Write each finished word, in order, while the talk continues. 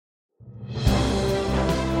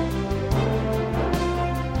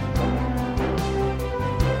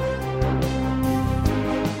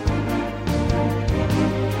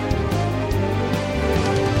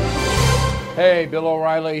Hey, Bill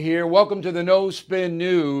O'Reilly here. Welcome to the No Spin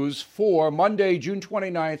News for Monday, June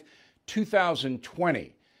 29th,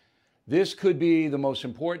 2020. This could be the most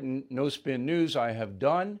important No Spin News I have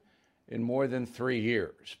done in more than 3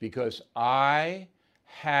 years because I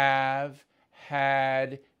have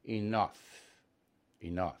had enough.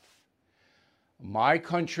 Enough. My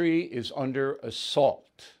country is under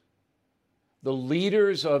assault. The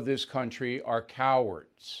leaders of this country are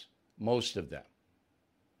cowards, most of them.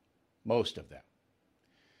 Most of them.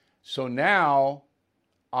 So now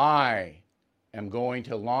I am going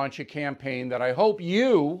to launch a campaign that I hope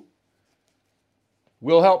you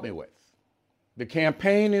will help me with. The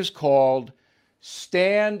campaign is called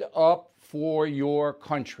Stand Up for Your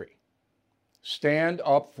Country. Stand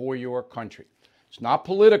Up for Your Country. It's not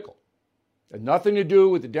political. It has nothing to do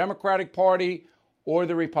with the Democratic Party or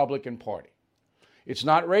the Republican Party. It's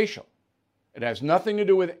not racial. It has nothing to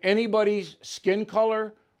do with anybody's skin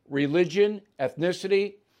color, religion,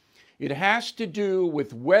 ethnicity. It has to do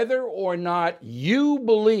with whether or not you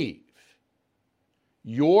believe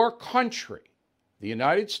your country, the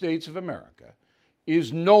United States of America,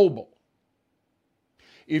 is noble.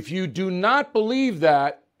 If you do not believe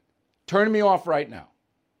that, turn me off right now.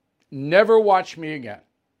 Never watch me again.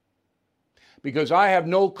 Because I have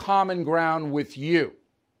no common ground with you.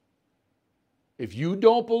 If you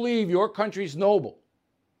don't believe your country's noble,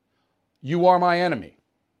 you are my enemy.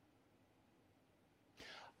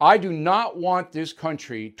 I do not want this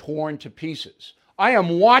country torn to pieces. I am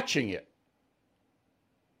watching it.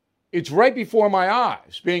 It's right before my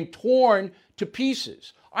eyes, being torn to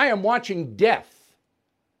pieces. I am watching death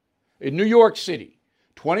in New York City,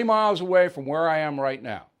 20 miles away from where I am right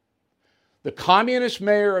now. The communist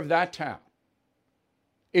mayor of that town,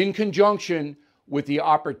 in conjunction with the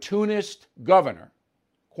opportunist governor,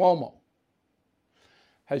 Cuomo,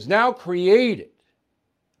 has now created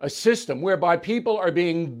a system whereby people are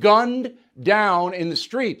being gunned down in the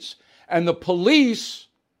streets, and the police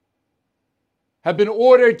have been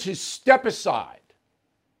ordered to step aside.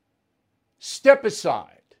 Step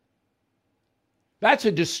aside. That's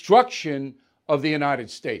a destruction of the United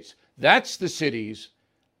States. That's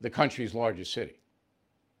the country's largest city.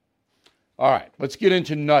 All right, let's get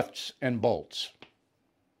into nuts and bolts.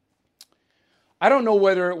 I don't know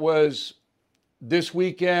whether it was this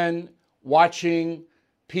weekend watching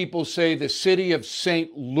people say the city of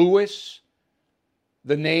St. Louis,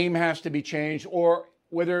 the name has to be changed, or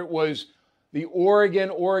whether it was the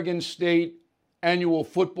Oregon State annual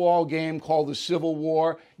football game called the Civil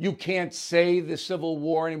War. You can't say the Civil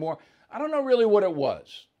War anymore. I don't know really what it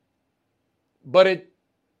was, but it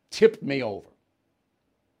tipped me over.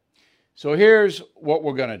 So here's what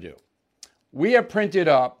we're going to do. We have printed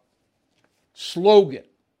up slogan,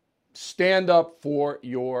 stand up for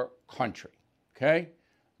your country, okay?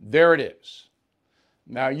 There it is.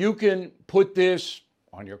 Now you can put this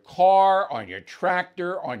on your car, on your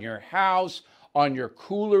tractor, on your house, on your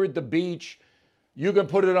cooler at the beach. You can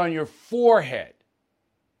put it on your forehead.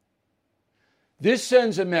 This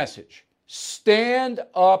sends a message. Stand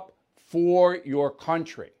up for your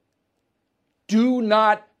country. Do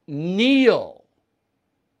not kneel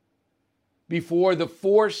before the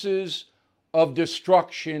forces of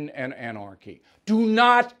destruction and anarchy. Do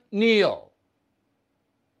not kneel.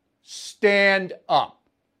 Stand up.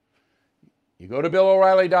 You go to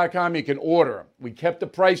BillO'Reilly.com, you can order them. We kept the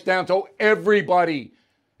price down so everybody,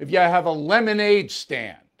 if you have a lemonade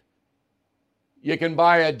stand, you can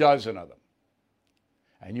buy a dozen of them.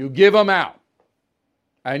 And you give them out.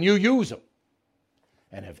 And you use them.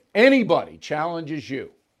 And if anybody challenges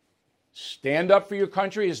you, stand up for your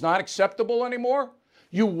country is not acceptable anymore,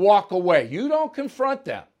 you walk away. You don't confront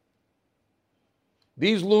them.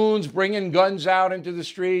 These loons bringing guns out into the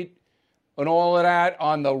street and all of that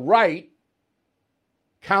on the right,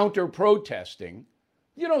 counter-protesting,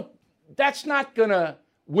 that's not going to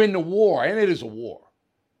win the war, and it is a war.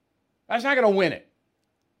 That's not going to win it.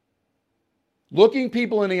 Looking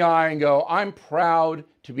people in the eye and go, I'm proud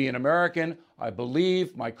to be an American. I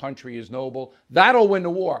believe my country is noble. That'll win the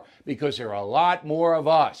war because there are a lot more of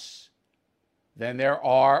us than there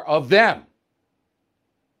are of them.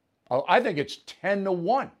 I think it's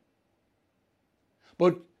 10-1.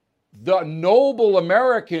 But the noble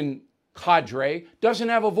American cadre doesn't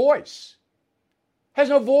have a voice. Has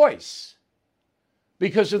no voice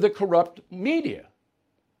because of the corrupt media.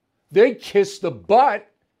 They kiss the butt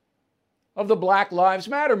of the Black Lives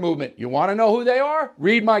Matter movement. You want to know who they are?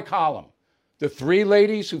 Read my column. The 3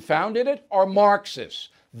 ladies who founded it are Marxists.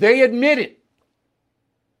 They admit it.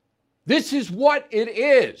 This is what it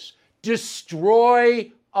is. Destroy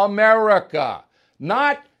America.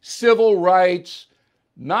 Not civil rights,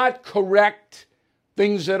 not correct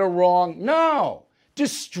things that are wrong. No,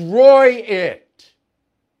 destroy it.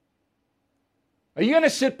 Are you going to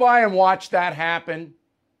sit by and watch that happen?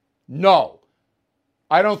 No,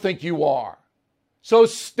 I don't think you are. So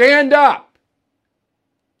stand up.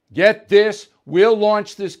 Get this. We'll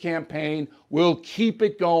launch this campaign. We'll keep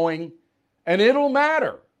it going, and it'll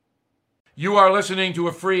matter. You are listening to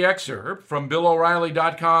a free excerpt from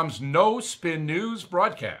BillO'Reilly.com's No Spin News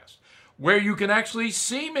broadcast, where you can actually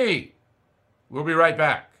see me. We'll be right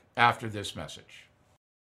back after this message.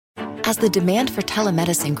 As the demand for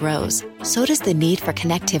telemedicine grows, so does the need for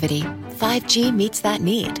connectivity. 5G meets that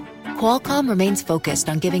need. Qualcomm remains focused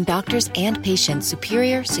on giving doctors and patients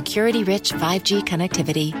superior, security-rich 5G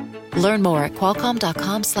connectivity. Learn more at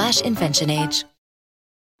qualcomm.com/InventionAge.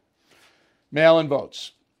 Mail-in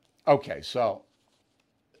votes. Okay, so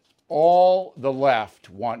all the left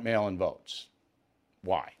want mail-in votes.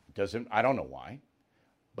 Why? I don't know why,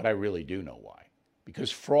 but I really do know why.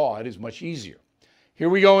 Because fraud is much easier. Here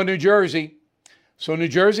we go in New Jersey. So New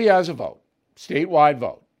Jersey has a vote, statewide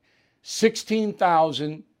vote.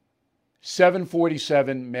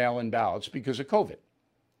 16,747 mail-in ballots because of COVID.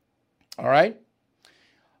 All right?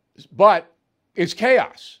 But it's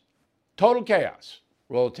chaos. Total chaos.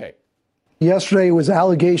 Roll the tape. Yesterday was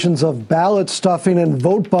allegations of ballot stuffing and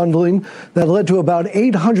vote bundling that led to about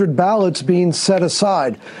 800 ballots being set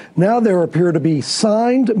aside. Now there appear to be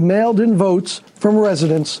signed, mailed-in votes from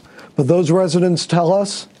residents, but those residents tell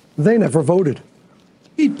us they never voted.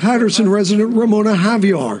 Meet Patterson resident Ramona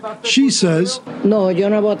Javier. She says,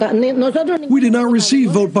 "We did not receive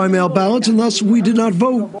vote-by-mail ballots, and thus we did not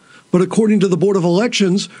vote. But according to the Board of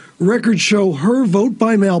Elections, records show her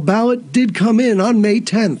vote-by-mail ballot did come in on May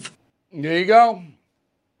 10th. There you go.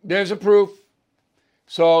 There's a proof.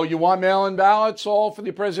 So you want mail-in ballots all for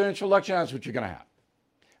the presidential election? That's what you're going to have.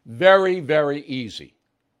 Very, very easy.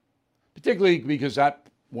 Particularly because that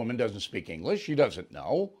woman doesn't speak English. She doesn't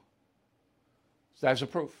know. So that's a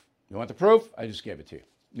proof. You want the proof? I just gave it to you.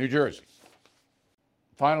 New Jersey.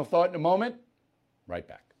 Final thought in a moment. Right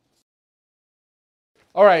back.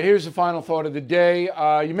 All right, here's the final thought of the day.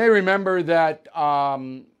 You may remember that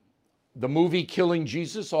the movie Killing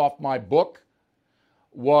Jesus off my book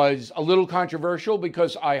was a little controversial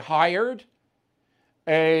because I hired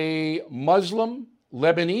a Muslim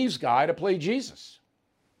Lebanese guy to play Jesus.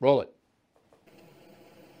 Roll it.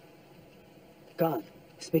 God,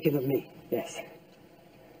 speaking of me, yes.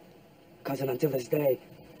 Cousin, until this day,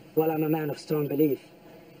 while I'm a man of strong belief,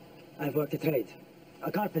 I've worked a trade.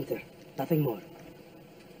 A carpenter, nothing more.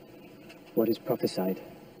 What is prophesied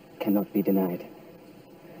cannot be denied.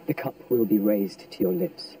 The cup will be raised to your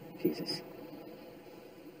lips, Jesus.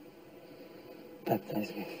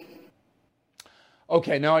 Baptize me.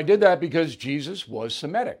 Okay, now I did that because Jesus was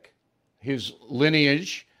Semitic. His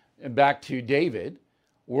lineage, and back to David,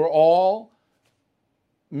 were all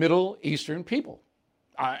Middle Eastern people.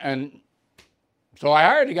 And so I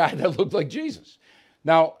hired a guy that looked like Jesus.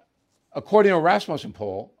 Now, according to a Rasmussen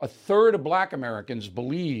poll, a third of black Americans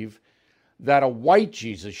believe that a white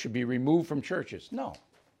Jesus should be removed from churches. No,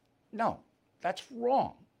 that's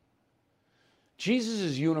wrong. Jesus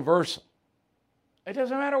is universal. It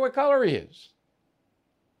doesn't matter what color he is.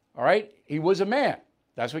 All right? He was a man.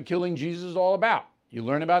 That's what Killing Jesus is all about. You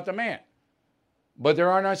learn about the man. But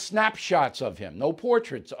there are no snapshots of him, no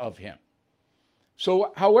portraits of him.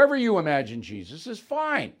 So however you imagine Jesus is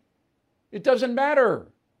fine. It doesn't matter.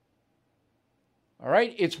 All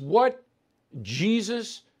right? It's what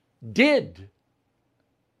Jesus did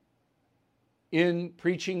in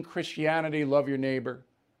preaching Christianity, love your neighbor,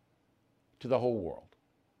 to the whole world.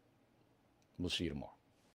 We'll see you tomorrow.